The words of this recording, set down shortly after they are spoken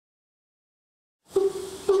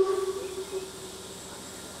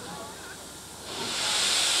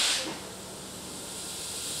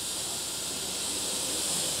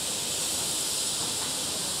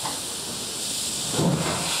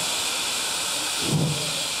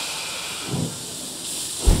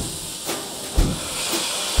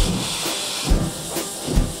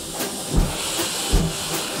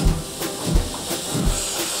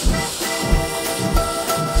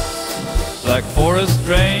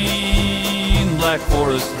train, black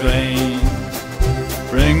forest train,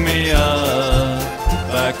 bring me up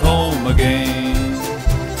back home again.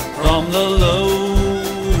 From the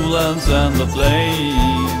lowlands and the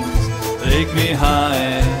plains, take me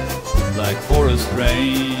high, black forest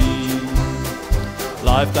train.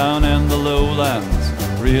 Life down in the lowlands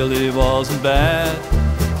really wasn't bad.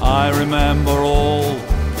 I remember all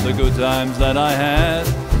the good times that I had.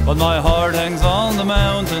 But my heart hangs on the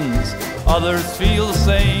mountains, others feel the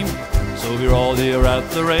same. So we're all here at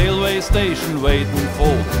the railway station waiting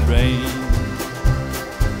for the train.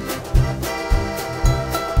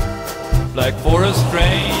 Black forest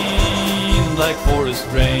train, black forest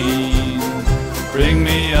train, bring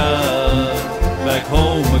me up back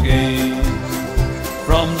home again.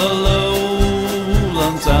 From the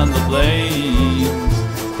lowlands and the plains,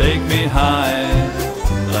 take me high,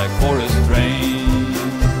 black forest train.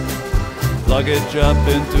 Luggage up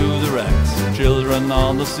into the racks, children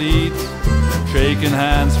on the seats, shaking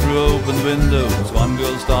hands through open windows, one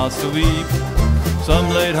girl starts to weep. Some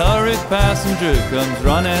late hurried passenger comes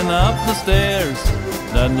running up the stairs.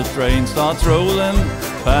 Then the train starts rolling,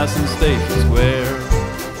 passing Station Square.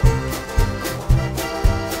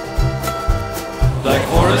 Black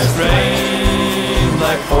forest train,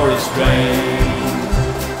 black forest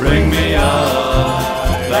train, bring me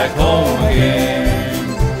up back home again.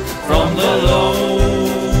 From the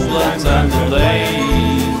lowlands and the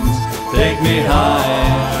plains, take me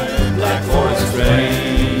high, black forest train.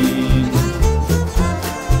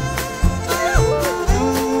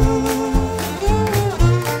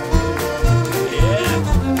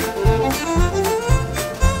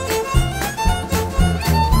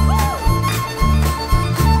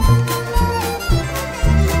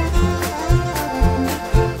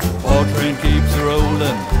 Train keeps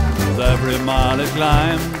rolling with every mile it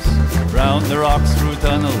climbs, round the rocks through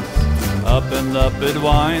tunnels, up and up it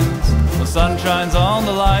winds. The sun shines on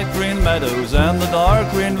the light green meadows and the dark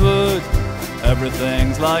green wood.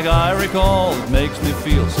 Everything's like I recall, it makes me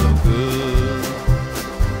feel so good.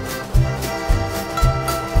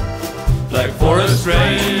 Black forest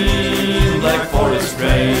train, black forest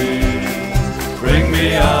train, bring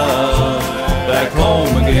me up back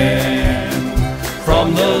home again.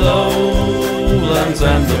 From the lowlands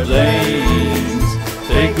and the plains,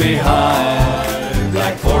 take me high,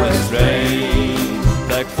 black forest train.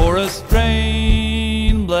 Black forest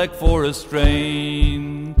train, black forest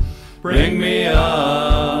train, bring me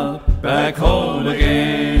up back home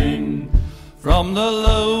again. From the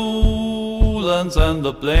lowlands and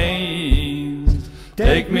the plains,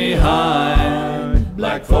 take me high,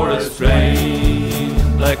 black forest train.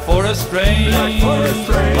 Black forest train, black forest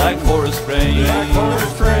train, black forest train, black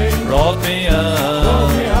forest train, brought me up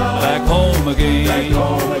back home again.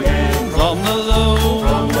 From the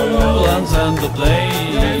lowlands and the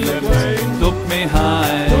plains, took me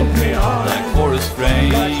high,